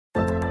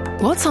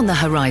What's on the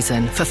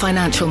horizon for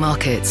financial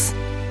markets?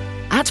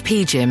 At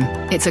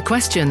PGIM, it's a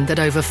question that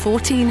over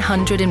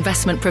 1,400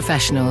 investment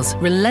professionals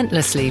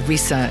relentlessly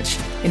research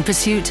in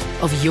pursuit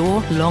of your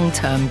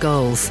long-term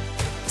goals.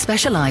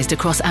 Specialized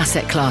across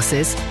asset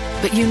classes,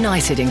 but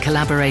united in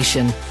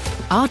collaboration,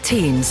 our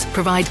teams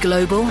provide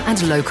global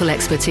and local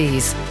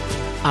expertise.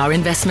 Our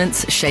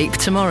investments shape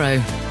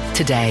tomorrow,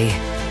 today.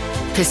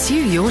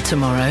 Pursue your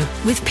tomorrow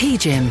with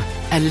PGIM,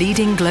 a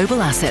leading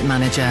global asset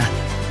manager.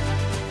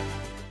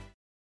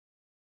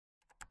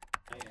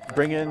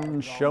 Bring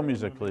in show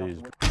music, please.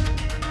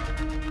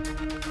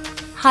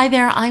 Hi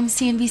there, I'm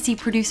CNBC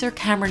producer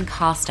Cameron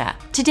Costa.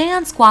 Today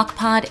on Squawk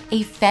Pod,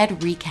 a Fed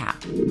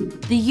recap.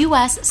 The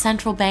U.S.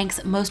 central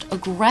bank's most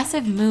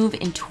aggressive move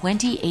in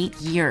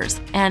 28 years,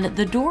 and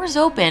the door's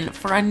open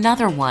for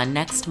another one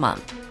next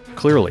month.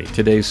 Clearly,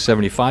 today's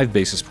 75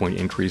 basis point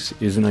increase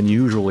is an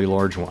unusually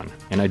large one,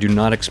 and I do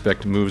not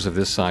expect moves of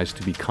this size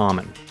to be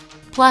common.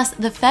 Plus,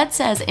 the Fed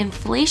says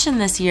inflation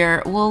this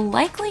year will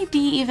likely be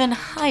even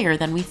higher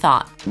than we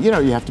thought. You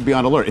have to be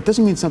on alert. It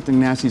doesn't mean something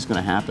nasty is going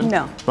to happen.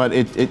 No. But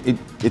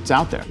it's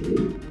out there.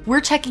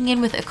 We're checking in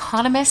with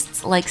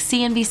economists like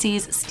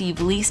CNBC's Steve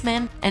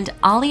Leisman and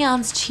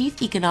Allianz Chief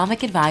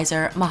Economic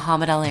Advisor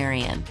Mohamed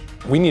El-Erian.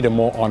 We need a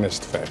more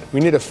honest Fed. We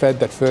need a Fed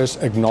that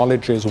first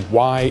acknowledges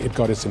why it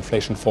got its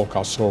inflation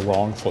forecast so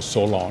wrong for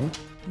so long.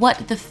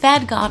 What the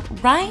Fed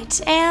got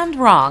right and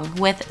wrong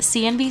with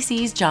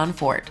CNBC's John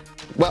Ford.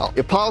 Well,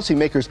 if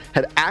policymakers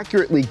had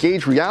accurately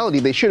gauged reality,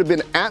 they should have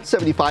been at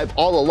 75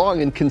 all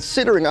along and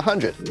considering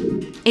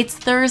 100. It's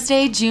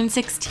Thursday, June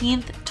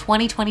 16th,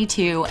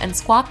 2022, and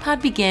Squawk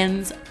Pod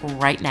begins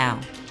right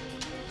now.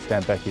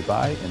 Stand Becky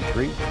by in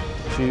 3,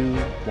 2,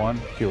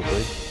 1. Cue,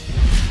 please.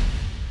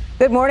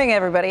 Good morning,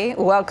 everybody.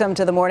 Welcome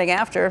to the morning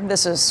after.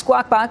 This is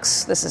Squawk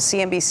Box. This is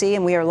CNBC,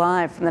 and we are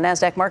live from the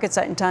NASDAQ market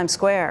site in Times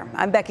Square.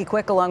 I'm Becky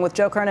Quick, along with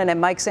Joe Kernan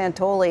and Mike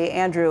Santoli.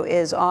 Andrew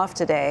is off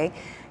today.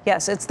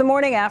 Yes, it's the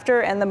morning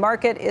after, and the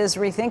market is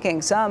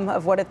rethinking some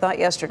of what it thought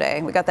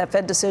yesterday. We got that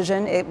Fed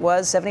decision. It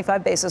was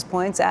 75 basis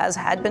points, as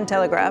had been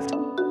telegraphed.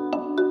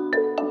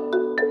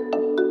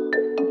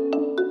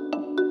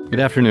 Good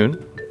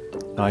afternoon.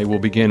 I will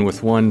begin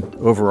with one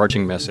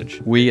overarching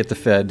message. We at the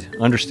Fed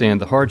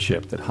understand the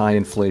hardship that high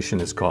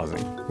inflation is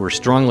causing. We're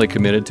strongly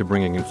committed to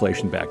bringing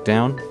inflation back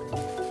down,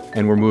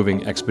 and we're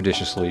moving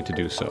expeditiously to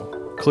do so.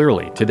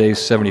 Clearly, today's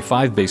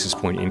 75 basis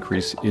point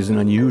increase is an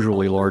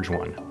unusually large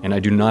one, and I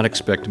do not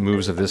expect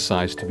moves of this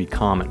size to be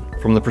common.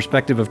 From the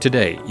perspective of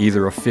today,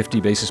 either a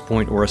 50 basis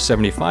point or a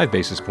 75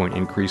 basis point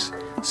increase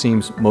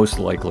seems most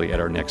likely at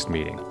our next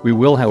meeting. We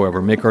will,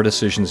 however, make our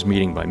decisions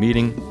meeting by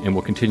meeting, and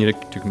will continue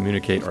to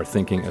communicate our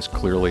thinking as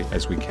clearly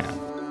as we can.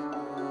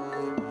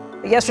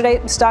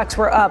 Yesterday, stocks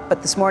were up,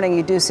 but this morning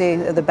you do see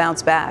the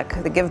bounce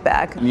back, the give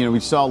back. We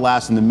saw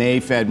last in the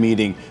May Fed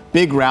meeting,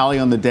 big rally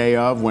on the day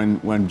of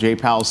when Jay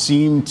Powell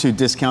seemed to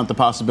discount the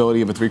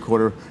possibility of a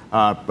three-quarter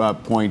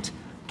point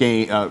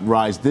gain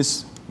rise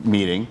this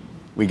meeting.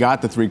 We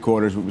got the three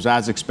quarters. It was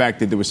as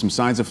expected. There was some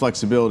signs of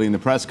flexibility in the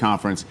press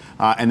conference.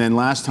 And then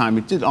last time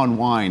it did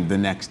unwind the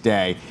next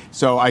day.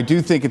 So I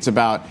do think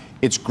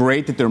it's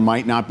great that there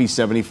might not be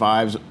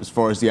 75s as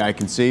far as the eye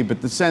can see,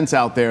 but the sense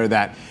out there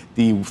that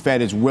the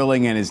Fed is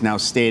willing and is now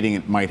stating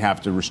it might have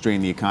to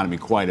restrain the economy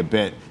quite a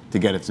bit to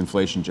get its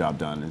inflation job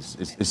done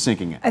is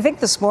sinking in. I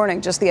think this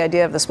morning, just the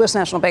idea of the Swiss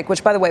National Bank,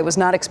 which, by the way, was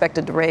not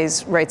expected to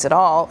raise rates at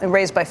all, and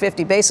raised by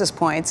 50 basis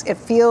points, it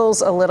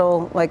feels a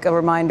little like a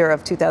reminder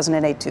of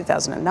 2008,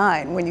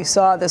 2009, when you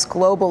saw this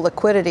global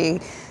liquidity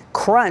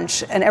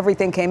crunch and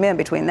everything came in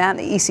between that and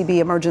the ECB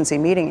emergency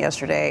meeting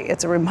yesterday.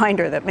 It's a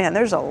reminder that, man,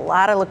 there's a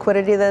lot of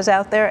liquidity that is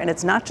out there, and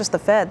it's not just the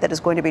Fed that is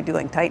going to be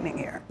doing tightening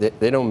here.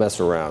 They don't mess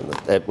around.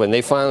 When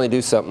they finally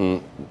do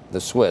something, the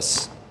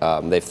Swiss,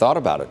 they've thought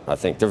about it. I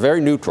think they're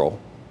very neutral,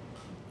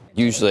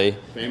 usually,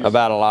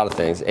 about a lot of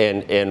things.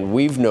 And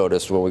we've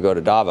noticed when we go to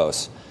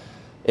Davos,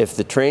 if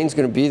the train's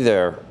going to be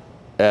there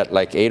at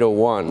like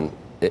 8:01,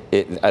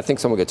 I think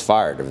someone gets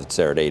fired if it's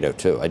there at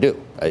 8:02. I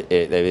do.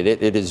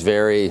 It is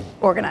very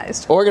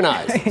organized.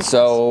 Yes.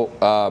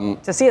 So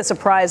to see a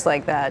surprise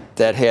like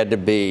that had to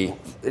be.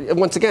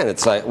 Once again,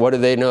 it's like, what do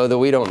they know that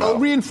we don't know? It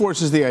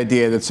reinforces the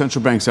idea that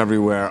central banks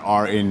everywhere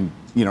are in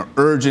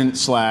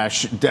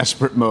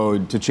urgent/desperate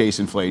mode to chase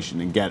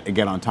inflation and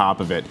get on top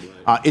of it.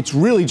 It's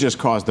really just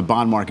caused the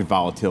bond market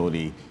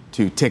volatility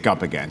to tick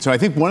up again. So I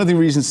think one of the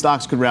reasons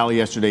stocks could rally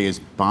yesterday is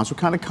bonds were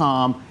kind of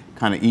calm,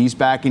 kind of eased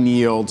back in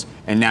yields,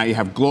 and now you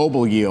have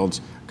global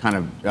yields kind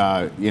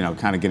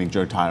of getting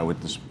jerked higher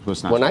with this.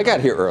 When I got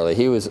here early,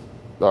 he was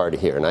already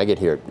here, and I get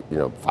here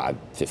at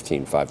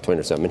 5:15, 5:20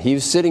 or something, and he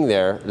was sitting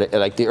there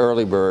like the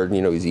early bird.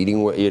 He's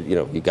eating.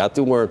 You got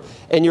the worm,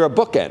 and you're a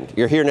bookend.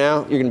 You're here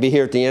now. You're going to be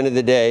here at the end of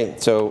the day,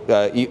 so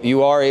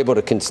you are able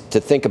to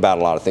think about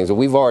a lot of things. And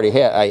we've already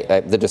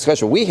had the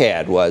discussion we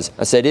had was,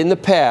 I said, in the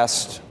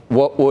past,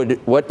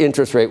 what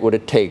interest rate would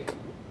it take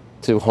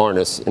to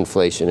harness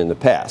inflation in the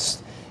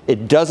past?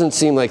 It doesn't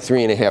seem like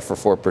 3.5%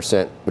 or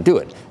 4% would do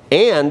it.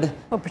 And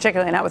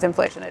particularly not with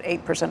inflation at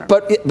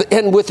 8%.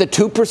 And with a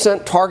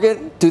 2%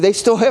 target, do they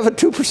still have a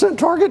 2%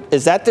 target?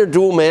 Is that their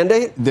dual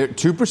mandate?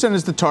 2%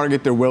 is the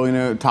target. They're willing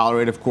to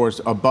tolerate, of course,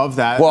 above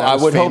that. Well, I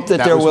would hope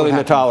that they're willing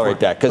to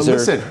tolerate that. Because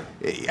listen,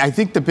 I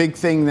think the big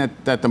thing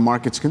that the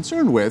market's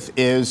concerned with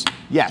is,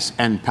 yes,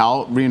 and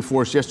Powell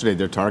reinforced yesterday,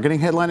 they're targeting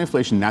headline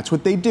inflation. That's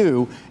what they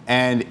do.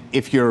 And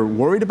if you're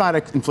worried about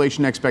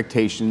inflation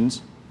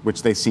expectations,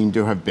 which they seem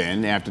to have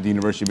been after the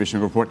University of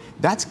Michigan report,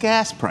 that's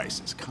gas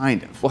prices,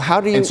 kind of. Well,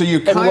 how do you... And so you're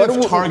kind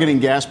of targeting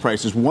gas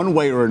prices one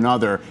way or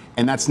another,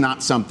 and that's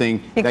not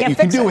something that you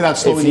can do without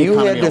slowing the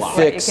economy a lot.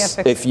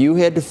 If you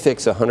had to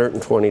fix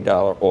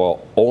 $120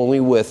 oil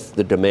only with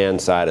the demand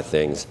side of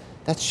things,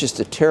 that's just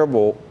a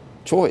terrible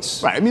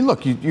choice. Right. I mean,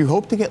 look, you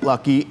hope to get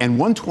lucky. And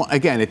 120,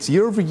 again, it's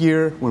year over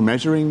year. We're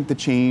measuring the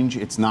change.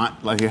 It's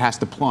not like it has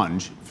to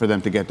plunge for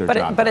them to get their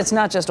job But it's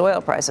not just oil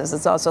prices.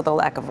 It's also the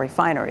lack of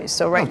refineries.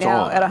 So right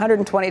now, at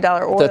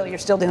 $120 oil, you're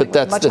still dealing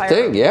with much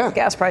higher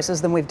gas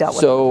prices than we've dealt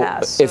with in the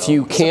past. So if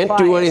you can't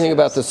do anything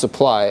about the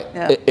supply,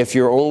 if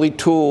your only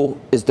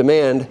tool is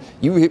demand,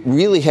 you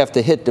really have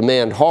to hit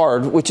demand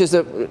hard, which is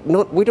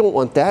we don't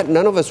want that.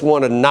 None of us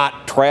want to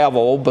not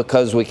travel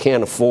because we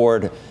can't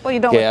afford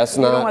gas.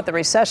 You don't want the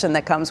recession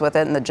that comes with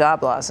it and the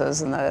job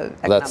losses and the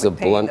economic That's a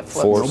pain blunt that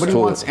flows. force. Nobody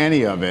wants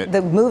any of it.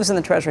 The moves in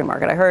the Treasury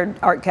market. I heard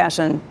Art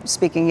Cashin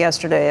speaking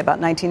yesterday about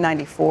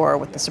 1994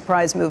 with the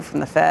surprise move from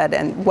the Fed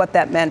and what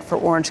that meant for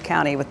Orange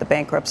County with the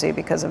bankruptcy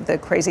because of the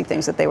crazy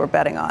things that they were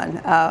betting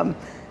on.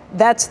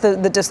 That's the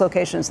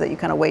dislocations that you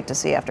kind of wait to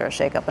see after a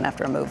shakeup and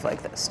after a move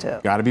like this, too.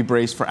 Got to be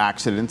braced for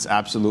accidents,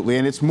 absolutely.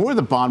 And it's more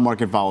the bond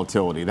market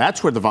volatility.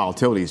 That's where the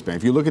volatility has been.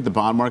 If you look at the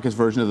bond market's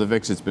version of the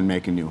VIX, it's been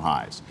making new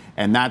highs.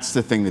 And that's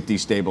the thing that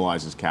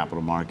destabilizes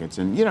capital markets.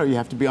 And, you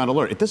have to be on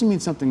alert. It doesn't mean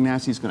something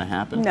nasty is going to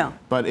happen. No.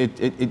 But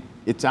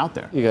it's out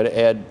there. You got to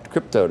add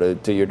crypto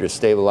to your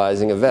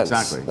destabilizing events.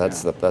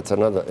 Exactly. That's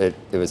another.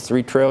 It was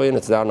 $3 trillion.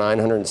 It's now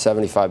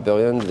 $975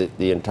 billion.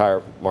 The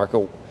entire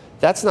market.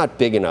 That's not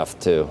big enough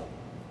to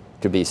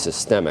be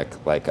systemic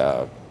like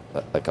a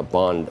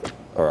bond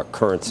or a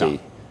currency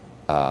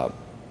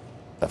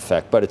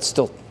effect, but it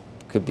still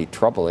could be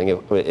troubling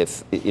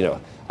if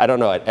I don't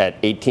know at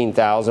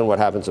 18,000 what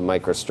happens to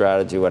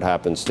MicroStrategy, what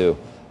happens to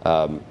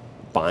Binance,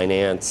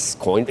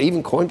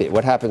 Coinbase,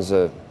 what happens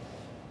to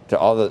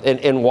all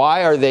the and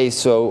why are they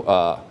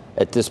so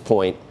at this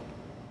point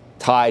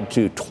tied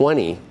to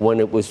 20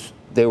 when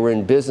they were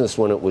in business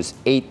when it was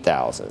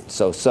 8,000.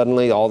 So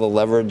suddenly all the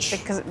leverage.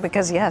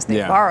 Because yes, they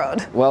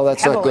borrowed. Well,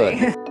 that's heavily.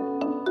 not good.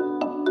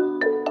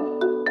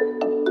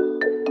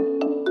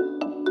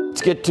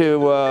 Let's get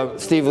to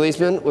Steve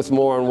Liesman with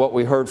more on what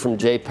we heard from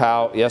Jay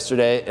Powell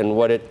yesterday and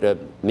what it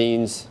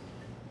means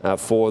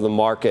for the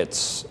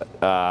markets.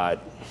 What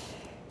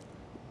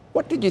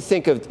did you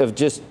think of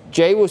just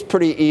Jay was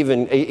pretty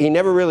even. He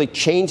never really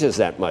changes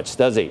that much,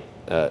 does he,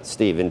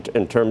 Steve,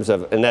 in terms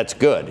of, and that's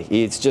good.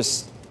 He's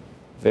just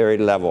very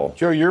level.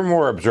 Joe, you're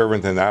more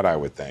observant than that, I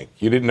would think.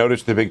 You didn't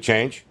notice the big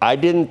change? I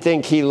didn't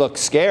think he looked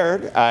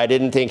scared. I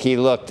didn't think he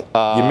looked...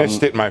 You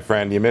missed it, my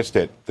friend. You missed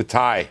it. The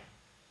tie.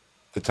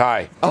 The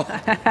tie. Oh.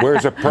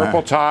 Wears a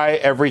purple tie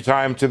every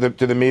time to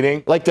the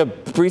meeting. Like the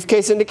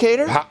briefcase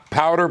indicator?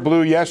 Powder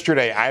blue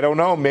yesterday. I don't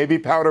know. Maybe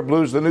powder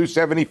blue's the new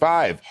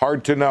 75.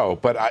 Hard to know.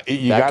 But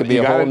that could be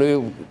a whole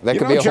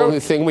new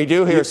thing we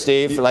do here,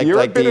 Steve. You're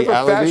a bit of a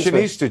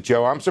fashionista,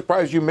 Joe. I'm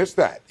surprised you missed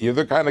that. You're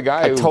the kind of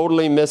guy who... I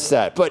totally missed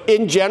that. But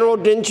in general,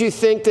 didn't you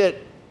think that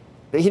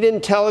he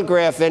didn't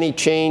telegraph any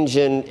change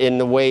in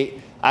the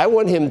way... I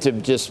want him to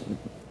just...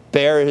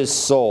 bare his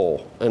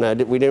soul,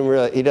 and we didn't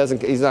really.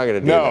 He's not going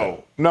to do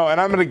that. No, and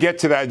I'm going to get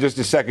to that in just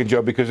a second,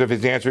 Joe, because of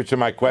his answer to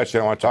my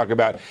question. I want to talk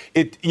about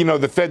it.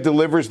 The Fed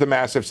delivers the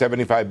massive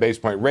 75 base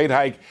point rate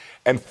hike,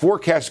 and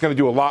forecast is going to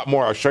do a lot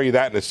more. I'll show you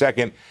that in a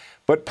second.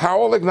 But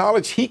Powell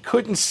acknowledged he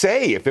couldn't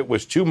say if it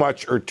was too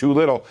much or too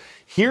little.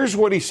 Here's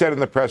what he said in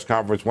the press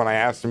conference when I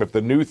asked him if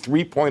the new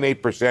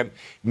 3.8%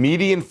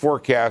 median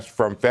forecast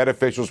from Fed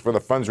officials for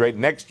the funds rate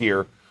next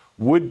year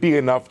would be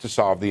enough to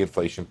solve the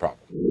inflation problem.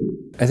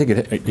 I think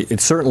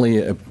it's certainly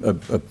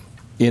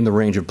in the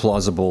range of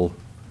plausible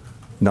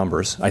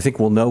numbers. I think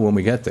we'll know when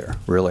we get there,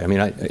 really. I mean,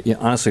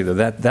 honestly,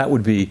 that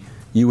would be,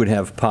 you would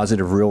have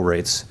positive real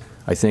rates,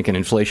 I think, and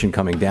inflation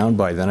coming down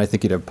by then. I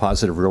think you'd have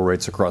positive real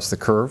rates across the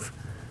curve.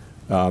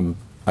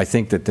 I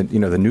think that the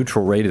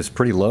neutral rate is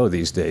pretty low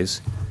these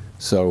days.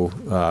 So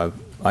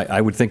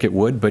I would think it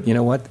would, but you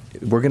know what?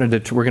 We're going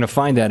to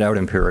find that out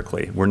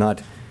empirically. We're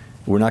not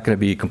going to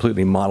be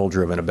completely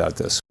model-driven about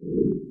this.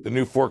 The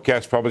new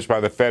forecast published by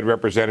the Fed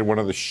represented one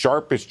of the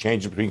sharpest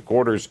changes between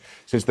quarters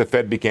since the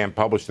Fed began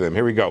publishing them.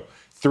 Here we go.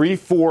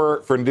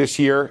 3.4 for this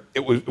year,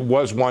 it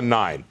was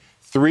 1.9.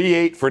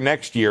 3.8 for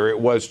next year, it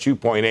was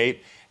 2.8.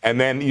 And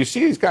then you see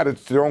he's got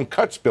their own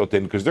cuts built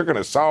in because they're going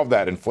to solve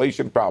that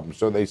inflation problem.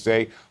 So they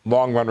say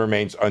long run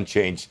remains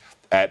unchanged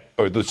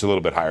or just a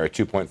little bit higher at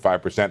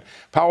 2.5%.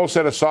 Powell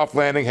said a soft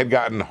landing had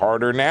gotten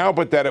harder now,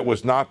 but that it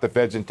was not the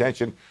Fed's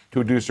intention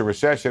to induce a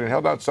recession and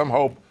held out some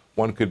hope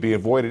one could be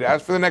avoided.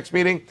 As for the next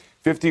meeting,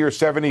 50 or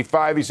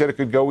 75. He said it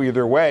could go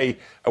either way.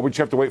 We just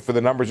have to wait for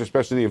the numbers,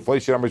 especially the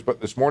inflation numbers. But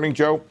this morning,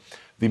 Joe,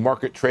 the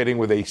market trading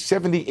with a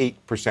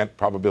 78%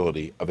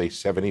 probability of a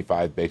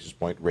 75 basis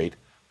point rate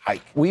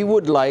hike. We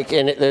would like,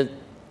 and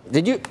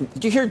did you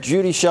hear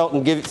Judy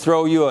Shelton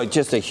throw you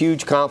just a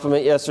huge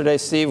compliment yesterday,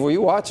 Steve? Were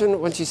you watching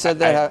when she said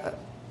that?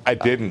 I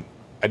didn't.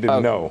 I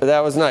didn't know.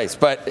 That was nice,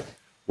 but.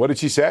 What did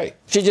she say?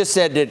 She just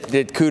said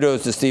that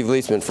kudos to Steve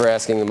Leisman for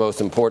asking the most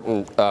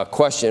important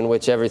question,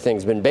 which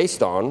everything's been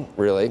based on,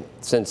 really,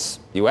 since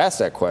you asked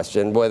that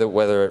question,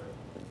 whether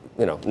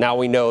now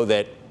we know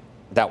that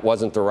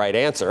wasn't the right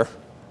answer.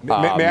 May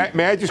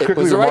I just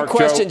quickly remark,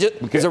 Joe?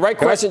 Was the right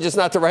question just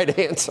not the right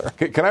answer?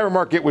 Can I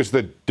remark it was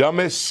the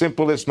dumbest,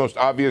 simplest, most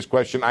obvious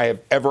question I have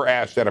ever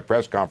asked at a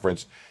press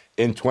conference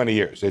in 20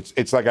 years.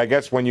 It's like, I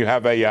guess, when you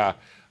have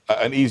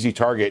an easy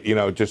target,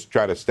 just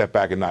try to step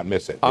back and not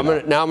miss it. I'm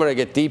gonna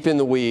get deep in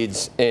the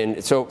weeds,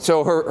 and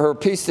so her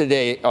piece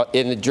today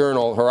in the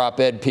Journal, her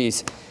op-ed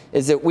piece,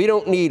 is that we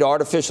don't need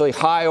artificially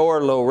high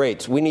or low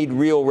rates. We need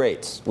real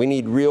rates. We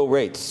need real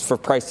rates for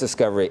price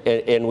discovery,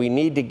 and we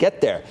need to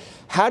get there.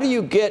 How do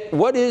you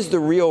what is the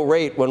real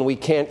rate when we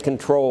can't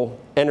control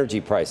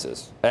energy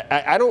prices?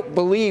 I don't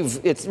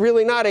believe it's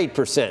really not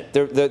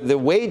 8%. The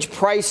wage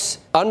price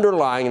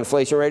underlying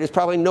inflation rate is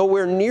probably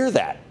nowhere near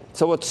that.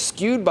 So it's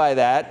skewed by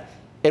that,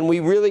 and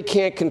we really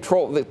can't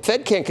control. The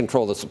Fed can't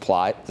control the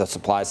supply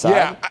side.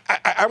 Yeah,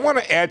 I want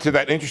to add to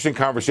that interesting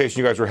conversation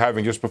you guys were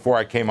having just before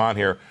I came on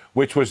here,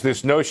 which was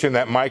this notion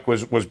that Mike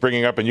was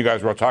bringing up, and you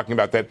guys were all talking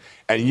about that,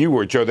 and you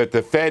were, Joe, that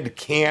the Fed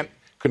can't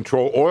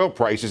control oil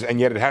prices, and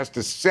yet it has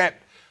to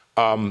set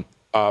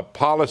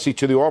policy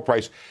to the oil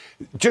price.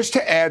 Just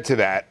to add to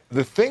that,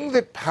 the thing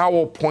that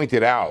Powell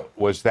pointed out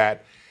was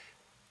that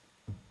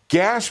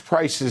gas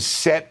prices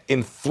set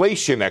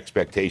inflation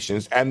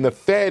expectations, and the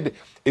Fed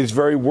is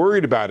very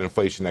worried about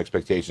inflation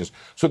expectations.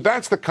 So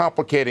that's the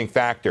complicating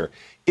factor.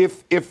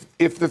 If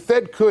the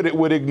Fed could, it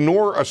would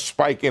ignore a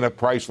spike in a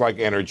price like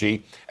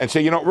energy and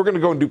say, we're going to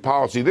go and do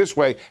policy this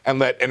way and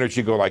let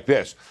energy go like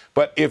this.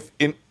 But if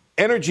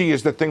energy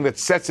is the thing that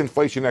sets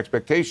inflation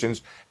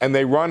expectations and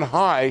they run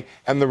high,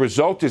 and the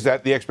result is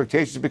that the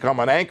expectations become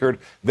unanchored,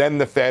 then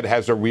the Fed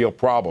has a real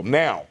problem.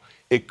 Now,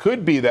 it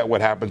could be that what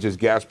happens is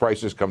gas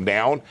prices come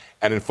down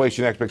and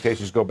inflation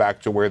expectations go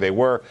back to where they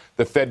were.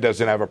 The Fed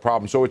doesn't have a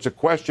problem. So it's a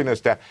question as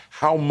to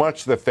how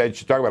much the Fed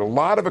should talk about. A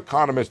lot of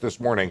economists this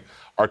morning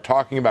are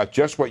talking about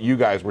just what you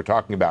guys were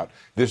talking about,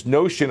 this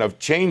notion of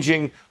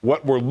changing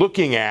what we're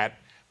looking at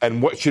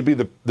and what should be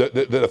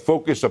the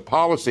focus of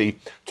policy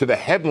to the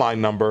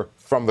headline number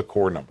from the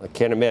core number. I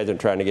can't imagine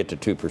trying to get to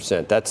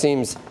 2%. That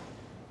seems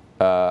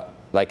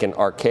like an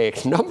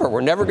archaic number.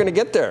 We're never going to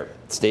get there,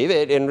 Steve.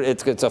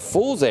 It's a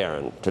fool's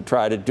errand to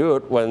try to do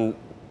it when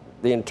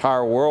the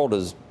entire world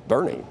is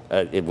burning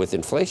with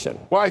inflation.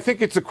 Well, I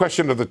think it's a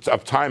question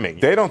of timing.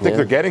 They don't think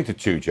they're getting to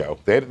 2, Joe.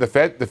 The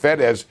Fed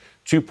has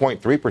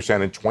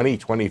 2.3% in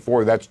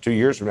 2024. That's 2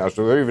 years from now.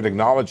 So they're even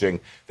acknowledging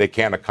they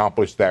can't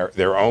accomplish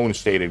their own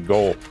stated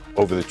goal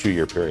over the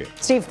 2-year period.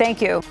 Steve,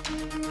 thank you.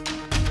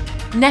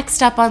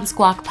 Next up on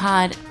Squawk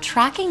Pod,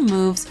 tracking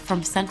moves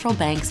from central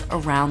banks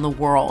around the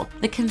world.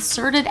 The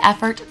concerted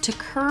effort to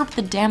curb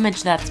the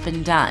damage that's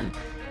been done,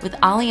 with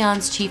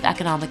Allianz Chief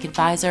Economic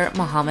Advisor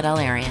Mohamed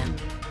El-Erian.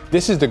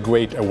 This is the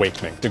Great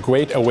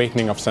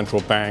Awakening of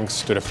central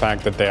banks to the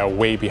fact that they are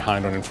way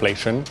behind on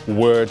inflation.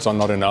 Words are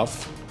not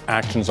enough.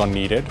 Actions are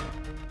needed.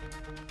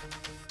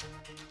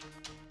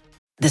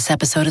 This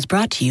episode is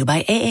brought to you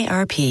by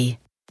AARP.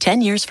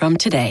 10 years from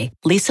today,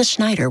 Lisa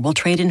Schneider will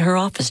trade in her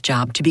office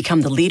job to become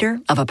the leader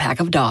of a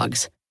pack of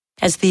dogs.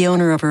 As the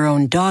owner of her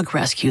own dog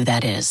rescue,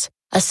 that is.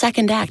 A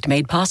second act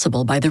made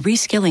possible by the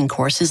reskilling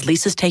courses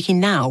Lisa's taking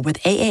now with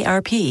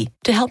AARP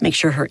to help make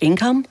sure her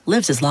income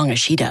lives as long as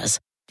she does.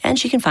 And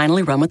she can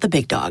finally run with the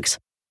big dogs.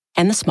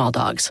 And the small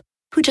dogs,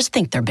 who just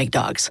think they're big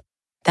dogs.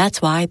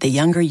 That's why the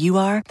younger you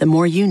are, the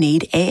more you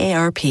need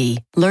AARP.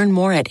 Learn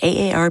more at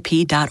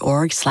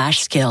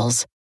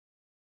aarp.org/skills.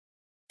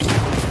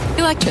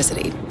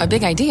 Electricity, a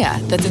big idea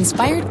that's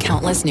inspired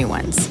countless new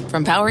ones.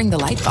 From powering the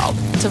light bulb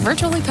to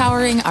virtually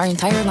powering our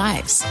entire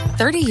lives.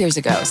 30 years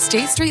ago,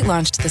 State Street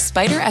launched the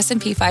SPDR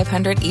S&P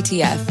 500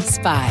 ETF,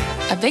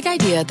 SPY. A big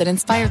idea that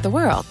inspired the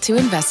world to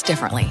invest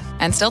differently,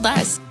 and still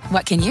does.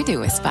 What can you do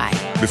with SPY?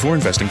 Before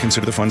investing,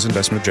 consider the fund's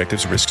investment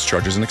objectives, risks,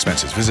 charges, and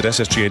expenses. Visit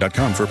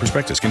ssga.com for a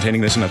prospectus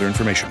containing this and other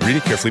information. Read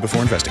it carefully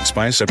before investing.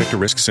 SPY is subject to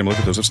risks similar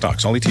to those of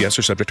stocks. All ETFs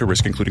are subject to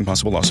risk, including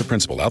possible loss of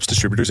principal. Alps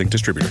Distributors, Inc.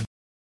 Distributor.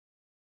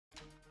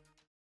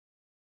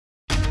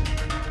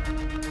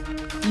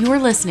 You're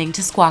listening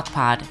to Squawk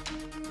Pod.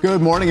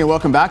 Good morning and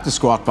welcome back to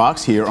Squawk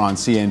Box here on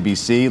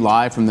CNBC,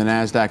 live from the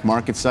NASDAQ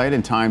market site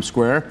in Times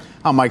Square.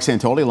 I'm Mike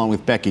Santoli along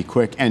with Becky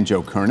Quick and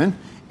Joe Kernan.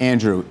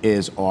 Andrew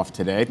is off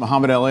today.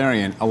 Mohamed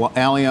El-Erian,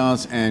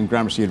 Allianz and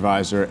Gramercy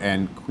Advisor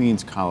and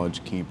Queens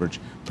College,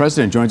 Cambridge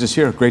President, joins us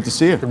here. Great to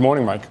see you. Good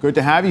morning, Mike. Good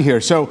to have you here.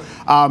 So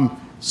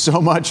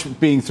much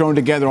being thrown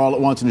together all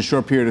at once in a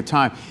short period of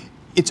time.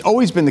 It's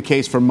always been the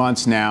case for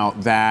months now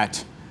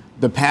that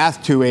the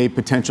path to a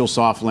potential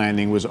soft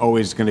landing was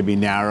always going to be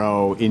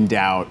narrow, in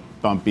doubt,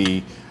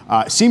 bumpy.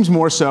 Seems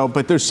more so,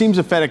 but there seems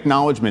a Fed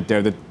acknowledgement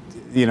there that,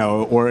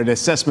 or an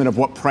assessment of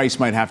what price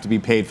might have to be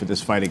paid for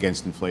this fight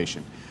against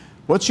inflation.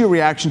 What's your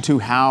reaction to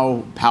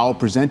how Powell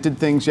presented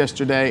things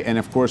yesterday? And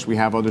of course, we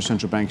have other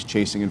central banks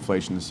chasing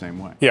inflation the same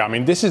way. Yeah, I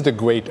mean, this is the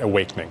great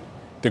awakening.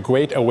 The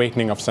great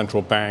awakening of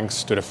central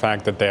banks to the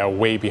fact that they are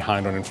way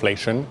behind on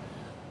inflation.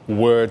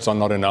 Words are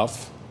not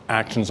enough.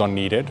 Actions are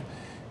needed.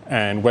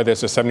 And whether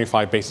it's a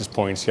 75 basis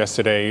points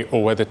yesterday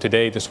or whether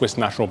today the Swiss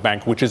National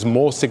Bank, which is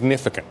more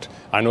significant,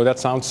 I know that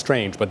sounds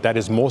strange, but that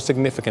is more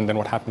significant than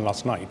what happened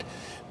last night.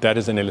 That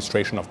is an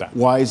illustration of that.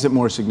 Why is it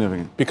more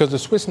significant? Because the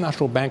Swiss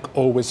National Bank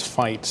always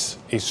fights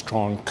a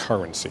strong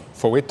currency.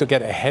 For it to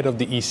get ahead of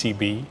the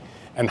ECB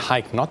and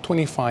hike not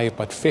 25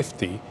 but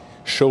 50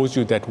 shows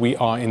you that we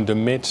are in the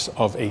midst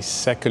of a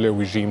secular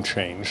regime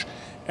change.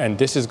 And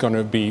this is going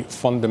to be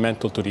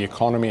fundamental to the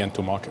economy and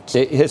to markets.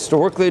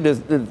 Historically,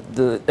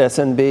 the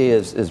SNB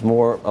is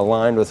more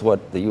aligned with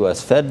what the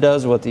U.S. Fed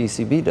does, what the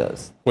ECB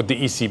does. What the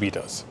ECB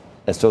does.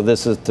 And so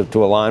this is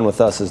to align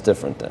with us is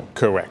different then.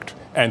 Correct.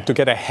 And to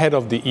get ahead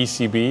of the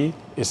ECB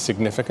is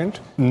significant.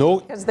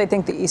 Because they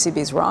think the ECB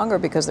is wrong, or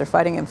because they're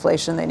fighting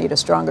inflation, they need a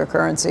stronger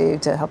currency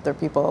to help their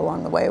people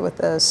along the way with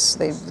this.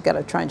 They've got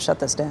to try and shut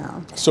this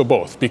down. So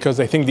both,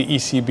 because I think the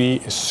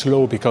ECB is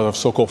slow because of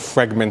so-called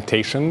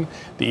fragmentation.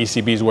 The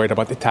ECB is worried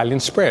about Italian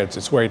spreads.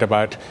 It's worried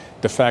about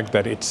the fact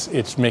that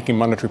it's making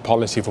monetary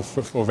policy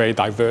for very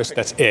diverse.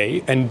 That's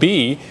A. And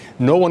B,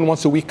 no one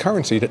wants a weak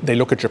currency. They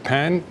look at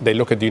Japan, they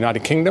look at the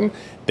United Kingdom.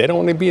 They don't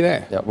want to be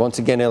there. Yeah, once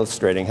again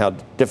illustrating how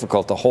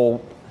difficult the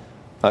whole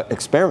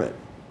experiment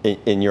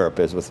in Europe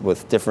is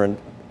with different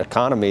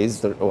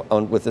economies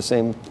with the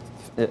same.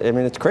 I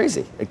mean, it's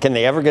crazy. Can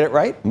they ever get it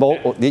right?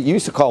 They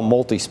used to call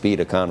multi-speed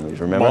economies,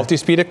 remember?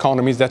 Multi-speed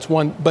economies, that's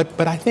one. But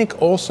I think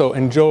also,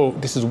 and Joe,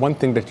 this is one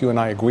thing that you and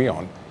I agree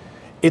on.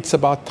 It's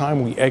about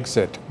time we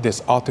exit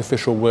this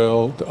artificial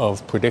world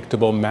of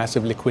predictable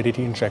massive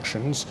liquidity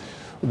injections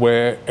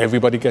where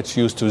everybody gets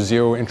used to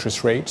zero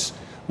interest rates,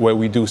 where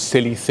we do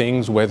silly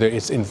things, whether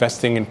it's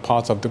investing in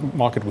parts of the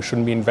market we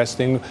shouldn't be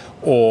investing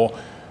or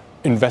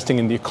investing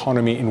in the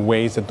economy in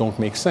ways that don't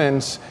make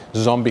sense,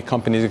 zombie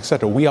companies,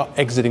 etc. We are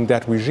exiting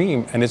that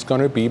regime, and it's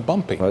going to be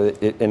bumpy. Well,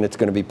 and it's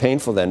going to be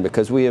painful then,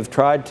 because we have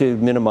tried to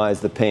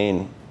minimize the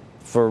pain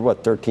for,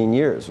 13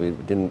 years. We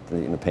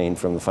didn't, pain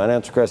from the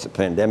financial crisis, the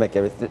pandemic,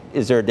 everything.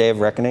 Is there a day of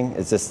reckoning?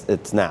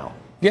 It's now?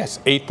 Yes,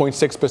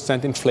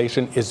 8.6%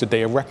 inflation is the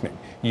day of reckoning.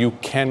 You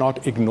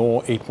cannot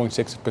ignore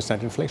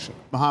 8.6% inflation.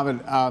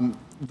 Mohammed,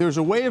 there's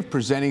a way of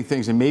presenting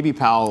things, and maybe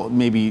Powell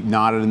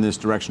nodded in this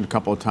direction a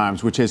couple of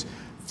times, which is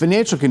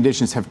financial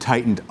conditions have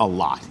tightened a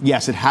lot.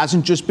 Yes, it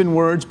hasn't just been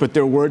words, but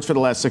their words for the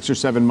last 6 or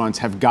 7 months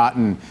have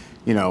gotten,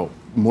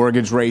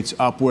 mortgage rates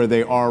up where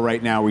they are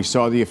right now. We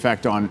saw the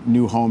effect on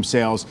new home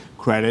sales,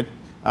 credit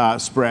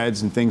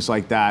spreads, and things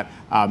like that.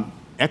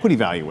 Equity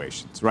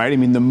valuations, right? I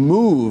mean, the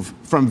move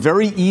from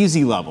very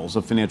easy levels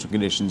of financial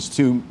conditions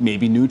to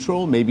maybe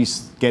neutral, maybe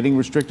getting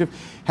restrictive,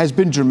 has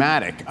been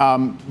dramatic.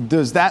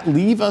 Does that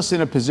leave us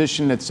in a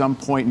position at some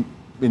point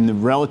in the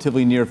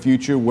relatively near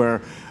future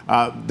where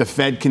the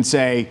Fed can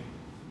say,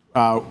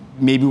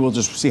 maybe we'll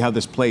just see how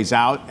this plays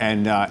out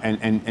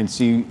and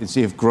see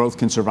if growth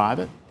can survive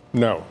it?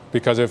 No,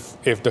 because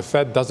if the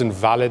Fed doesn't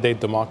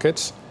validate the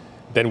markets,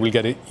 then we'll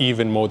get an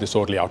even more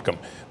disorderly outcome.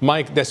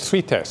 Mike, there's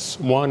 3 tests.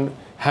 1,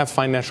 have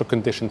financial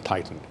conditions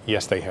tightened?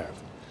 Yes, they have.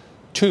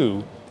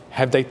 2,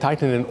 have they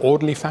tightened in an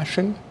orderly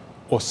fashion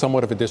or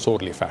somewhat of a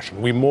disorderly fashion?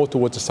 We're more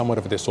towards a somewhat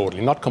of a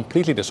disorderly, not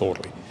completely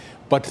disorderly.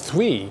 But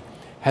 3,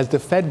 has the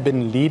Fed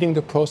been leading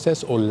the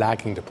process or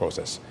lagging the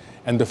process?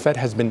 And the Fed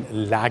has been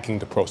lagging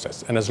the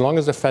process. And as long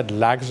as the Fed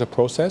lags the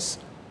process,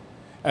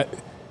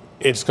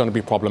 it's going to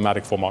be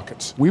problematic for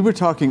markets. We were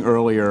talking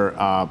earlier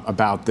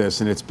about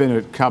this, and it's been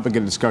a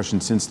complicated discussion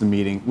since the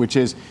meeting, which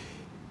is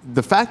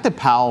the fact that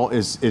Powell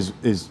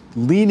is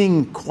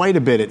leaning quite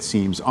a bit, it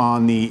seems,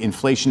 on the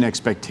inflation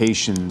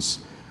expectations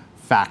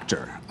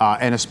factor,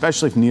 and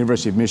especially from the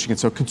University of Michigan.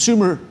 So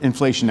consumer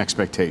inflation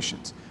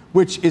expectations,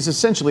 which is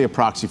essentially a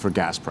proxy for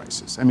gas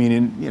prices. I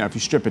mean, if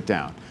you strip it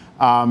down.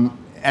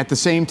 At the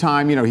same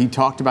time, he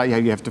talked about how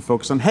you have to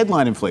focus on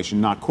headline inflation,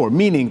 not core,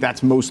 meaning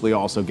that's mostly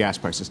also gas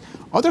prices.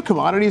 Other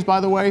commodities, by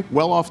the way,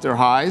 well off their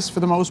highs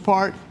for the most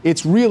part.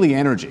 It's really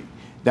energy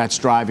that's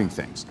driving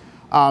things.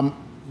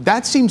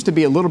 That seems to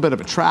be a little bit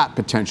of a trap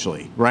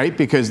potentially, right?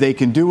 Because they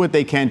can do what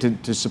they can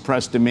to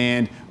suppress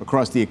demand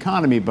across the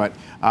economy, but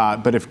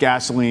if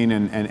gasoline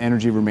and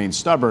energy remain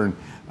stubborn,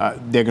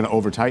 they're going to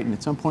over-tighten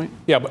at some point?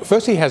 Yeah, but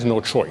first he has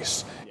no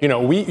choice.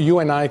 You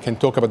and I can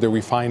talk about the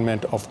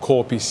refinement of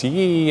core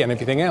PCE and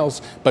everything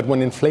else, but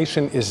when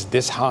inflation is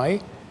this high,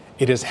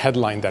 it is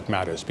headline that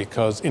matters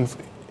because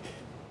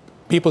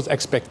people's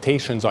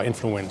expectations are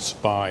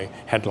influenced by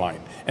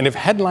headline. And if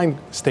headline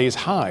stays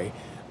high,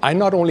 I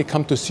not only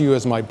come to see you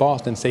as my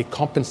boss and say,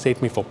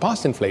 compensate me for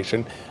past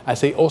inflation, I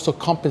say also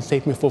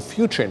compensate me for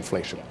future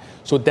inflation.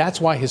 So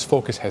that's why his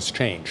focus has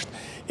changed.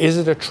 Is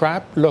it a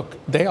trap? Look,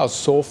 they are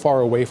so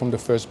far away from the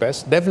first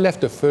best. They've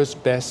let the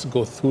first best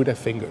go through their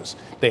fingers.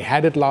 They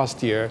had it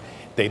last year.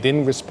 They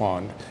didn't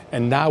respond.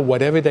 And now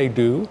whatever they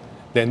do,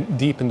 they're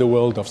deep in the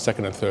world of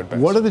second and third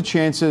best. What are the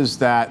chances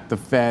that the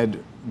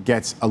Fed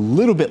gets a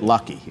little bit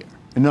lucky here?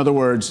 In other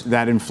words,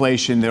 that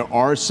inflation, there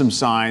are some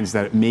signs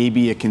that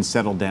maybe it can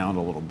settle down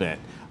a little bit.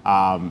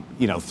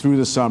 Through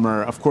the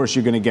summer, of course,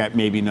 you're going to get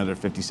maybe another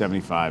 50,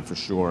 75 for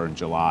sure in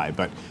July.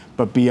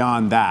 But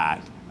beyond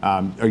that,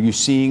 are you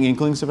seeing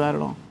inklings of that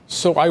at all?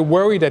 So I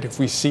worry that if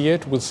we see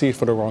it, we'll see it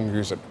for the wrong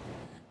reason.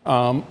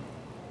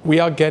 We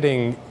are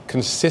getting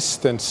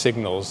consistent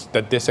signals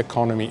that this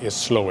economy is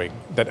slowing,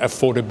 that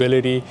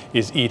affordability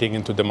is eating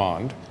into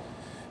demand.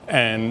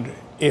 And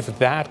if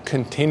that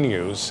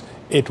continues,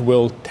 it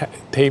will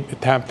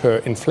tamper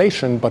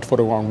inflation, but for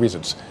the wrong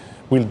reasons.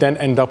 We'll then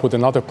end up with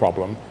another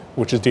problem,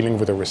 which is dealing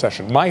with a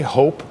recession. My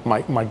hope,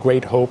 my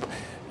great hope,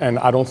 and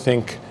I don't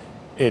think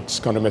it's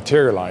going to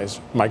materialize,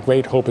 my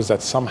great hope is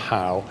that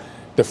somehow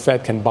the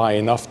Fed can buy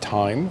enough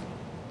time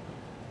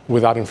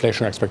without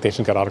inflation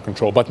expectations get out of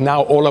control. But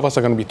now all of us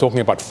are going to be talking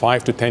about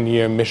 5 to 10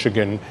 year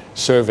Michigan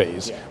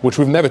surveys, which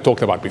we've never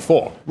talked about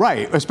before.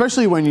 Right,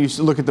 especially when you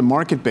look at the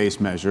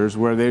market-based measures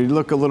where they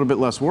look a little bit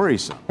less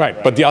worrisome.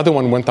 Right, but the other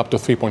one went up to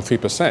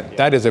 3.3%.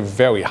 That is a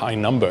very high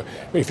number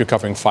if you're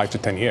covering 5 to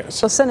 10 years.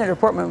 So Senator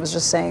Portman was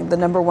just saying the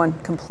number one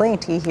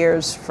complaint he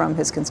hears from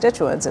his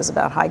constituents is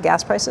about high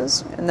gas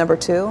prices, and number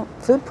two,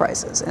 food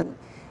prices. And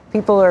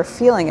people are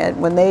feeling it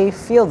when they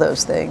feel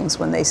those things,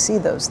 when they see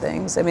those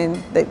things. I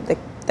mean,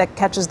 that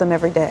catches them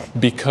every day.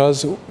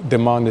 Because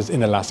demand is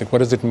inelastic, what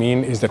does it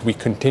mean is that we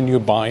continue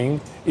buying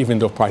even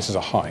though prices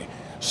are high.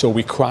 So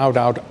we crowd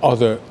out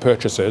other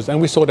purchases,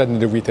 and we saw that in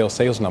the retail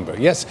sales number.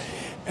 Yes,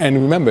 and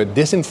remember,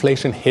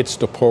 disinflation hits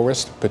the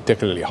poorest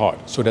particularly hard.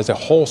 So there's a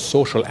whole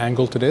social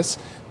angle to this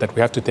that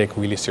we have to take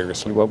really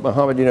seriously. Well,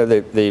 Mohammed,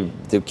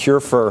 the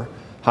cure for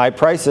high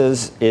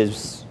prices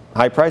is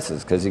high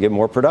prices because you get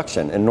more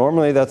production. And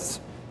normally that's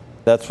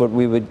what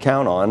we would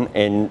count on,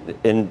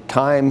 and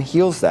time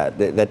heals that.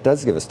 That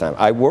does give us time.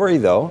 I worry,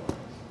 though,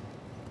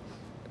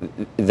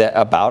 that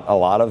about a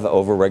lot of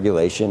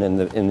overregulation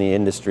in the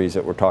industries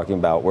that we're talking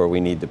about where we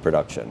need the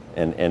production.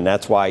 And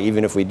that's why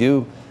even if we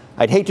do,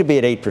 I'd hate to be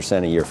at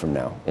 8% a year from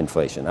now,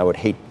 inflation. I would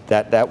hate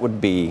that. That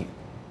would be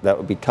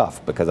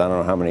tough because I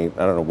don't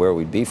know where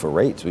we'd be for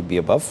rates. We'd be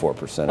above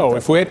 4%. Oh,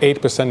 if we're at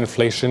 8%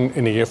 inflation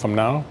in a year from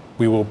now,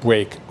 we will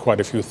break quite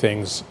a few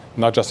things,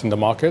 not just in the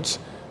markets,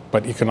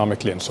 but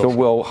economically and socially. So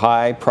will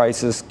high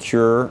prices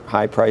cure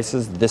high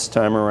prices this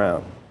time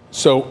around?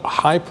 So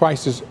high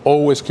prices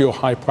always cure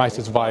high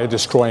prices via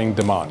destroying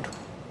demand,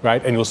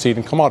 right? And you'll see it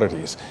in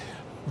commodities.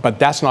 But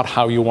that's not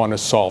how you want to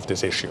solve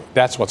this issue.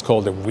 That's what's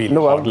called a really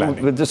hard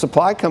landing. When the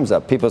supply comes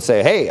up, people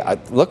say, hey,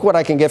 look what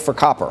I can get for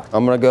copper.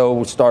 I'm going to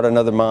go start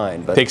another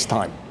mine. But takes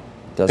time.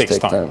 It does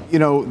take time.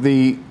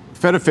 The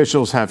Fed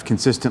officials have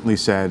consistently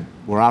said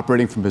we're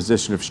operating from a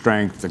position of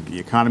strength. The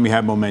economy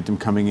had momentum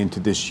coming into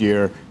this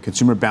year.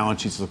 Consumer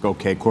balance sheets look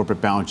okay.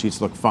 Corporate balance sheets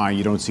look fine.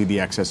 You don't see the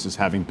excesses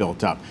having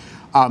built up.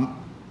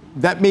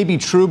 That may be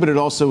true, but it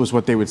also is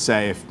what they would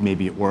say if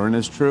maybe it weren't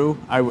as true,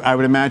 I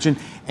would imagine.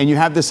 And you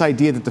have this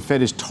idea that the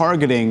Fed is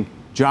targeting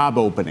job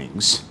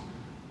openings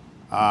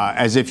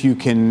as if you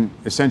can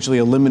essentially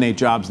eliminate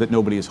jobs that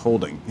nobody is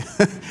holding.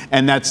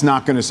 And that's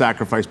not going to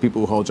sacrifice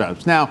people who hold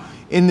jobs. Now,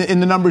 in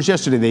the numbers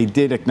yesterday, they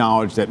did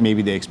acknowledge that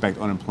maybe they expect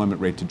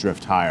unemployment rate to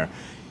drift higher.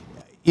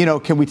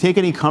 Can we take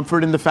any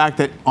comfort in the fact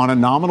that on a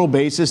nominal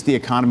basis, the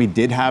economy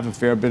did have a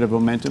fair bit of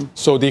momentum?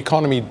 So the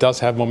economy does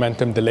have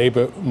momentum. The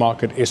labor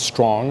market is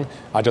strong.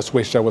 I just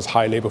wish there was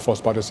high labor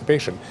force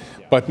participation.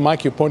 But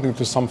Mike, you're pointing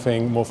to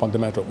something more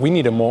fundamental. We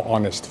need a more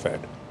honest Fed.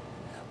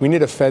 We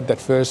need a Fed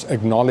that first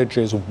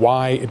acknowledges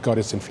why it got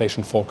its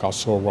inflation forecast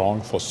so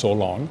wrong for so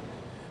long.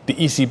 The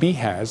ECB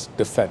has,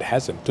 the Fed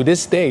hasn't. To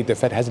this day, the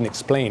Fed hasn't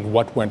explained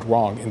what went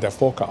wrong in their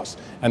forecast.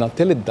 And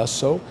until it does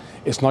so,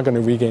 it's not going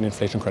to regain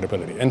inflation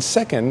credibility. And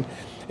second,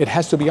 it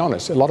has to be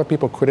honest. A lot of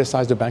people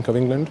criticize the Bank of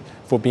England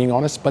for being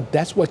honest, but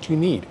that's what you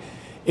need.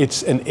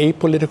 It's an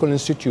apolitical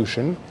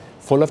institution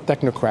full of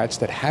technocrats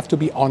that have to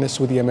be honest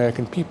with the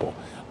American people.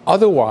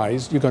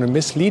 Otherwise, you're going to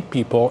mislead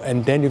people,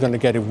 and then you're going to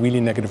get a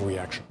really negative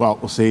reaction. Well,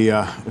 we'll see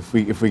if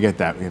we get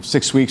that. We have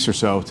 6 weeks or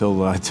so till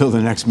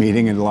the next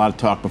meeting, and a lot of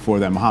talk before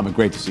then. Mohammed,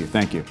 great to see you.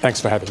 Thank you.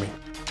 Thanks for having me.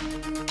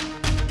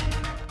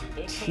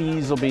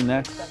 Tease will be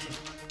next.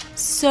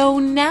 So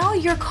now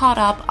you're caught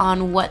up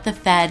on what the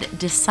Fed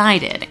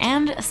decided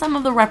and some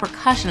of the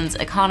repercussions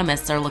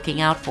economists are looking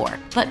out for.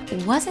 But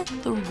was it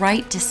the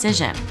right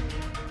decision?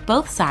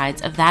 Both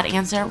sides of that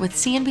answer with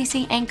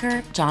CNBC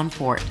anchor Jon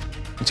Fortt.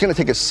 It's going to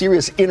take a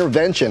serious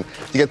intervention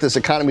to get this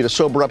economy to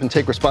sober up and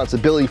take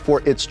responsibility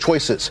for its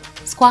choices.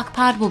 Squawk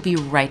Pod will be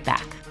right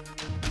back.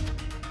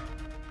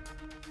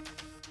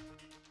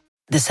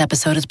 This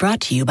episode is brought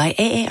to you by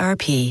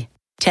AARP.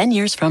 10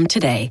 years from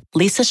today,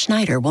 Lisa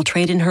Schneider will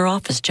trade in her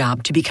office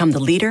job to become the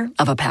leader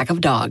of a pack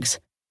of dogs.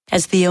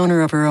 As the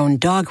owner of her own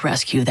dog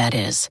rescue, that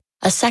is.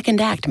 A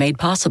second act made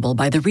possible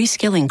by the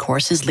reskilling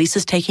courses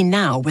Lisa's taking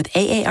now with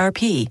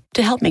AARP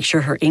to help make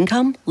sure her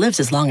income lives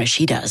as long as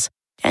she does.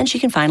 And she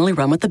can finally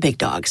run with the big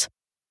dogs.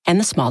 And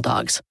the small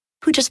dogs,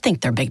 who just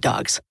think they're big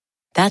dogs.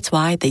 That's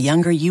why the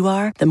younger you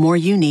are, the more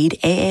you need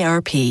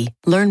AARP.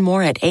 Learn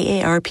more at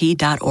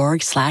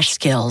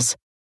aarp.org/skills.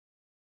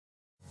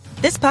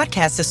 This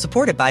podcast is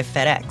supported by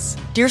FedEx.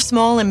 Dear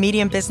small and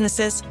medium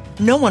businesses,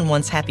 no one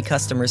wants happy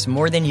customers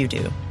more than you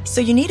do. So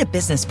you need a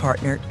business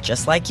partner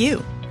just like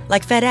you.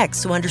 Like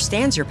FedEx, who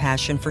understands your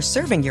passion for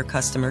serving your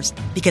customers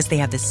because they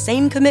have the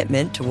same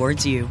commitment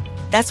towards you.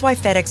 That's why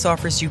FedEx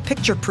offers you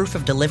picture proof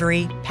of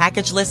delivery,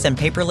 packageless and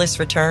paperless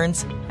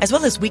returns, as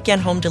well as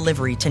weekend home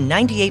delivery to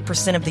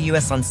 98% of the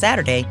U.S. on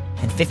Saturday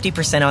and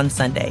 50% on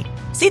Sunday.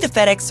 See the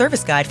FedEx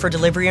service guide for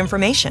delivery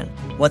information.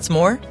 What's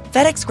more,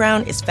 FedEx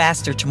Ground is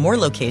faster to more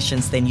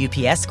locations than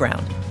UPS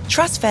Ground.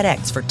 Trust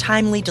FedEx for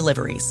timely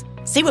deliveries.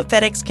 See what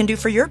FedEx can do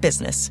for your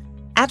business.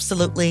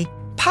 Absolutely,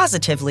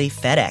 positively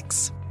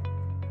FedEx.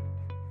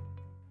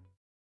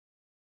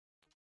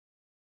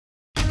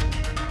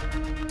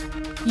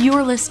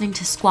 You're listening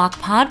to Squawk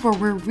Pod, where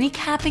we're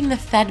recapping the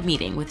Fed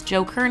meeting with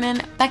Joe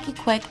Kernan, Becky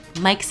Quick,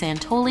 Mike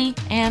Santoli,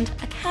 and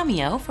a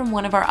cameo from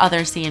one of our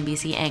other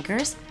CNBC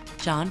anchors,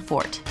 Jon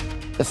Fortt.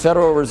 The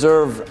Federal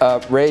Reserve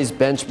raised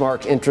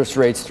benchmark interest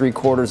rates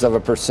 0.75 of a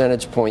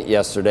percentage point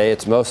yesterday,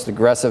 its most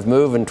aggressive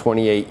move in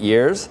 28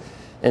 years,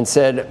 and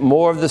said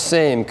more of the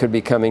same could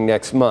be coming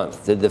next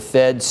month. Did the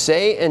Fed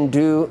say and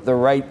do the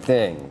right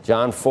thing?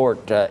 Jon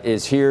Fortt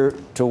is here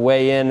to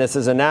weigh in. This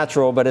is a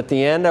natural, but at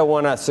the end, I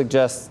want to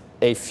suggest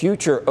a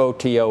future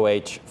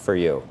OTOH for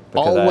you.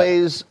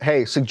 Always,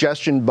 hey,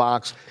 suggestion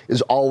box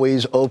is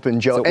always open,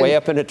 Joe. Is it way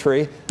up in a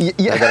tree?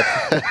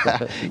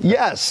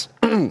 Yes,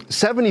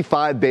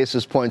 75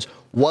 basis points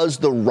was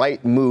the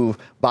right move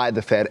by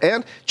the Fed.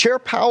 And Chair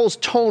Powell's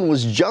tone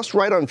was just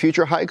right on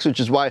future hikes, which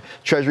is why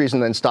treasuries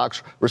and then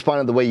stocks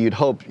responded the way you'd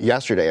hope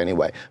yesterday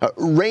anyway.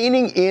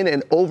 Reining in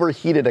an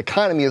overheated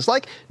economy is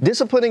like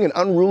disciplining an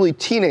unruly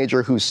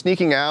teenager who's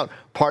sneaking out,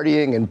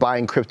 partying, and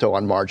buying crypto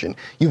on margin.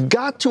 You've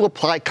got to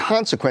apply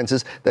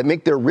consequences that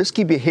make their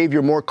risky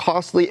behavior more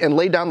costly and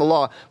lay down the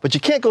law, but you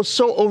can't go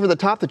so over the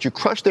top that you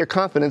crush their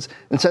confidence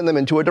and send them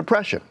into a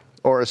depression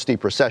or a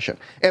steep recession.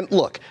 And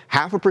look,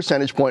 0.5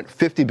 percentage point,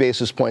 50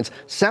 basis points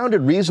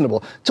sounded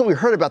reasonable until we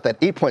heard about that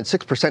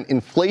 8.6%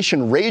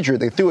 inflation rager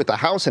they threw at the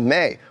House in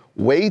May.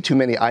 Way too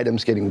many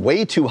items getting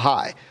way too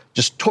high.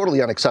 Just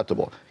totally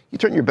unacceptable. You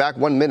turn your back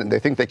 1 minute, they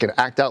think they can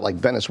act out like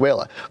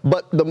Venezuela.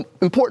 But the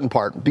important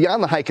part,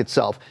 beyond the hike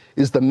itself,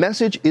 is the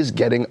message is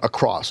getting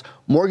across.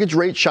 Mortgage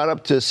rates shot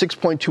up to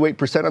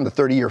 6.28% on the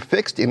 30-year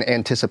fixed in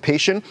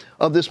anticipation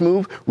of this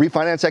move.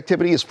 Refinance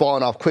activity has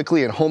fallen off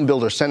quickly, and home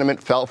builder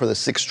sentiment fell for the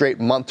 6th straight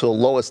month to the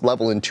lowest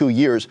level in 2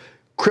 years.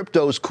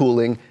 Crypto's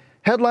cooling.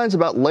 Headlines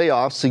about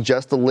layoffs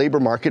suggest the labor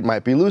market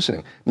might be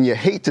loosening. And you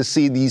hate to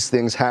see these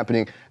things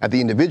happening at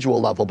the individual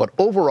level, but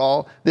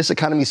overall, this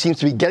economy seems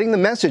to be getting the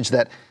message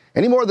that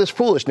any more of this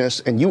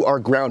foolishness, and you are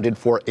grounded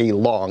for a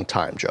long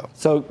time, Joe.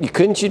 So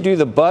couldn't you do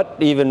the but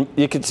even,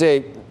 you could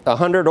say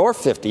 100 or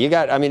 50.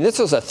 This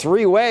was a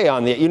three-way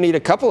on the, you need a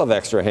couple of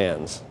extra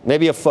hands,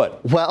 maybe a foot.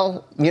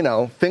 Well,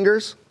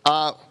 fingers.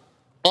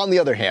 On the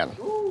other hand,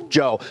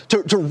 Joe,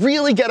 to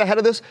really get ahead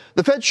of this,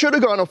 the Fed should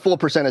have gone a full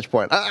percentage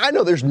point. I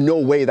know there's no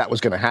way that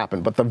was going to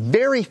happen, but the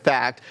very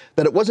fact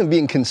that it wasn't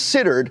being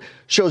considered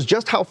shows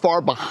just how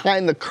far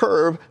behind the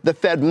curve the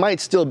Fed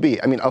might still be.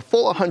 A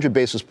full 100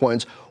 basis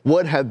points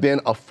would have been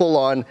a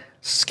full-on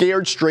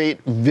scared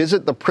straight,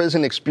 visit the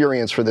prison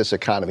experience for this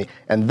economy.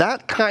 And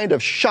that kind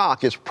of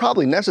shock is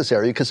probably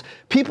necessary because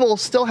people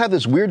still have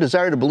this weird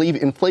desire to believe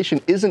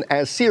inflation isn't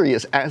as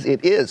serious as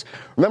it is.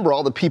 Remember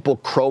all the people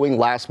crowing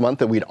last month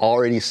that we'd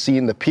already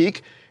seen the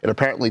peak? It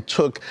apparently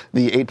took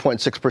the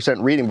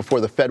 8.6% reading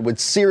before the Fed would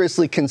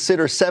seriously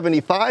consider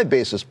 75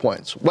 basis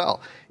points.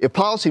 Well, if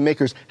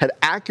policymakers had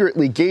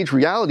accurately gauged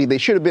reality, they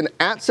should have been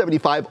at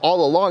 75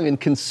 all along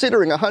and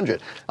considering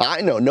 100.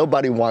 I know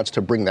nobody wants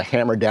to bring the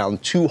hammer down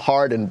too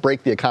hard and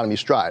break the economy's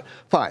stride.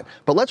 Fine.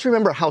 But let's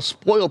remember how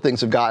spoiled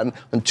things have gotten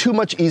on too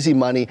much easy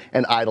money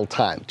and idle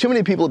time. Too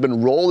many people have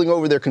been rolling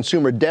over their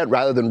consumer debt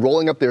rather than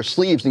rolling up their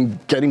sleeves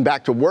and getting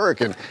back to work.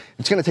 And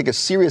it's going to take a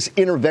serious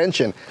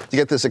intervention to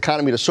get this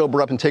economy to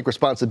sober up and take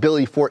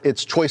responsibility for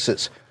its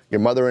choices. Your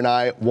mother and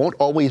I won't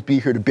always be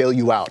here to bail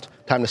you out.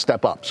 Time to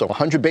step up. So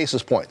 100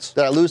 basis points.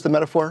 Did I lose the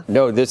metaphor?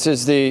 No, this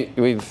is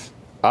we've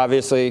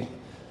obviously,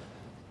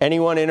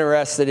 anyone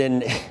interested in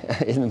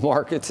the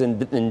markets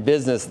and in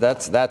business,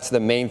 that's the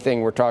main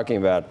thing we're talking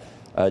about,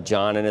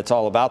 John, and it's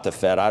all about the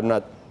Fed.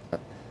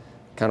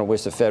 Kind of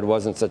wish the Fed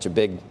wasn't such a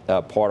big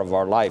part of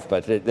our life,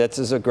 but this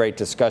is a great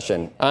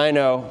discussion. I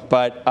know,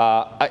 but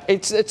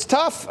it's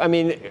tough.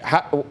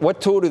 What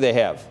tool do they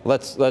have?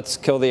 Let's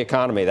kill the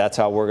economy. That's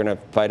how we're going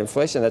to fight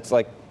inflation. That's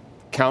like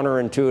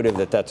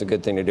counterintuitive that's a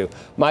good thing to do.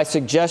 My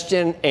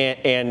suggestion,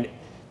 and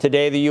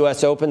today the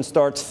U.S. Open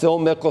starts, Phil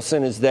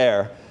Mickelson is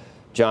there,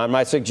 John.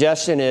 My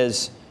suggestion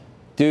is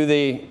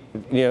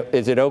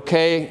is it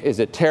okay? Is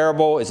it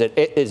terrible? Is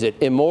it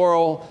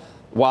immoral?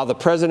 While the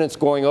president's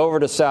going over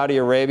to Saudi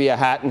Arabia,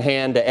 hat in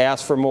hand, to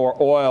ask for more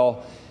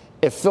oil,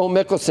 if Phil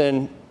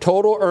Mickelson,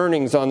 total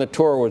earnings on the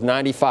tour was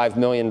 $95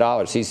 million.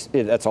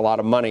 That's a lot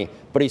of money.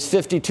 But he's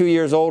 52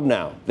 years old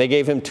now. They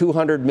gave him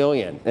 $200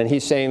 million, and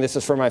he's saying, this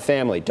is for my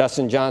family.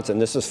 Dustin Johnson,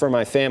 this is for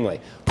my family.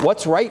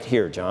 What's right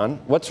here, John?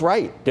 What's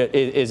right?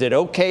 Is it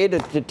okay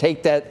to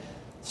take that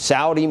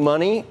Saudi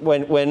money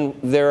when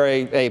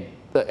they're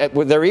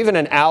they're even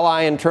an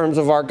ally in terms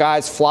of our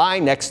guys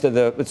flying next to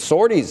the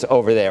sorties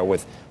over there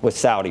with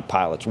Saudi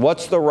pilots?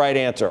 What's the right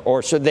answer?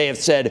 Or should they have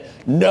said,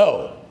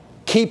 no,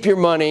 keep your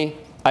money,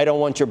 I don't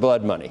want your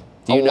blood money?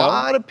 Do you know? A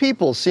lot of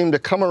people seem to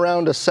come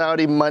around to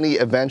Saudi money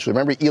eventually.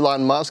 Remember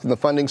Elon Musk and the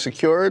funding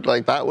secured?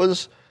 Like that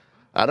was,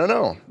 I don't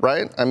know,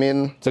 right? I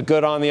mean, it's a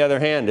good on the other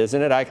hand,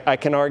 isn't it? I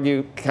can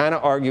kind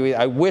of argue.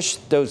 I wish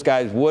those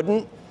guys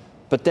wouldn't.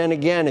 But then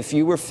again, if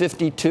you were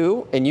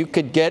 52 and you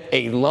could get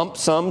a lump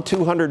sum,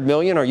 $200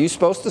 million, are you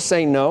supposed to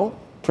say no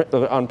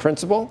on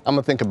principle? I'm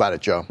going to think about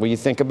it, Joe. Will you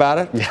think about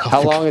it? Yeah.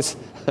 How long is,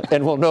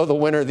 and we'll know the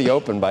winner of the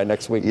Open by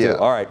next week, too.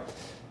 All right.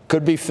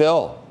 Could be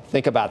Phil.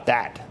 Think about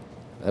that.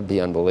 That'd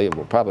be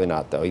unbelievable. Probably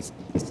not, though. I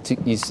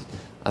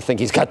think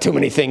he's got too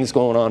many things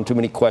going on, too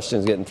many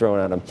questions getting thrown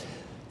at him.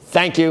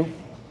 Thank you,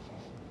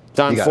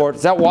 Don Ford.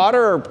 Is that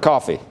water or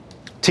coffee?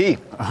 Tea.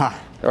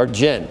 Or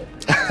gin?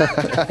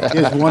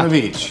 It's one of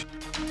each.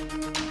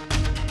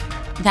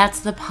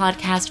 That's the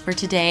podcast for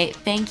today.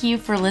 Thank you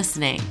for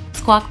listening.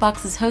 Squawk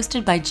Box is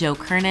hosted by Joe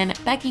Kernan,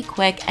 Becky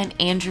Quick, and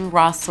Andrew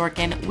Ross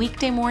Sorkin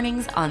weekday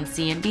mornings on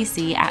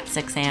CNBC at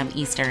 6 a.m.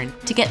 Eastern.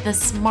 To get the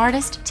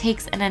smartest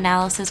takes and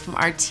analysis from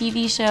our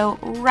TV show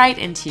right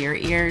into your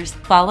ears,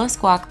 follow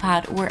Squawk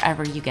Pod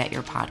wherever you get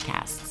your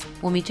podcasts.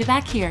 We'll meet you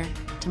back here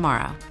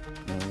tomorrow.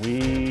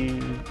 We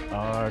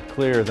are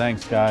clear.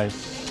 Thanks,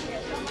 guys.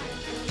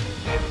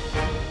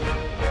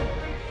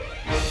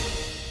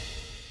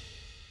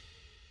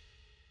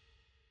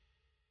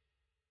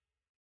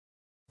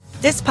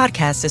 This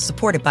podcast is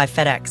supported by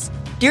FedEx.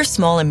 Dear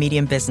small and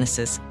medium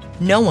businesses,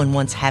 no one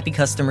wants happy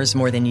customers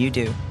more than you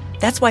do.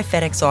 That's why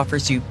FedEx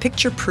offers you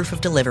picture proof of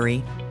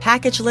delivery,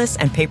 packageless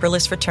and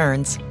paperless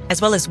returns,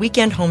 as well as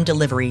weekend home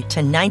delivery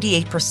to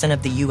 98%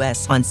 of the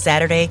U.S. on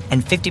Saturday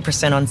and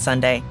 50% on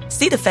Sunday.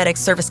 See the FedEx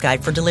service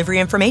guide for delivery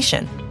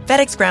information.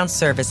 FedEx Ground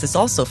service is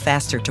also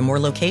faster to more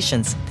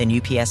locations than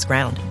UPS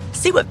Ground.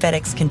 See what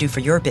FedEx can do for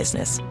your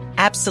business.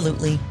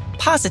 Absolutely,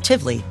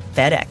 positively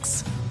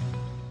FedEx.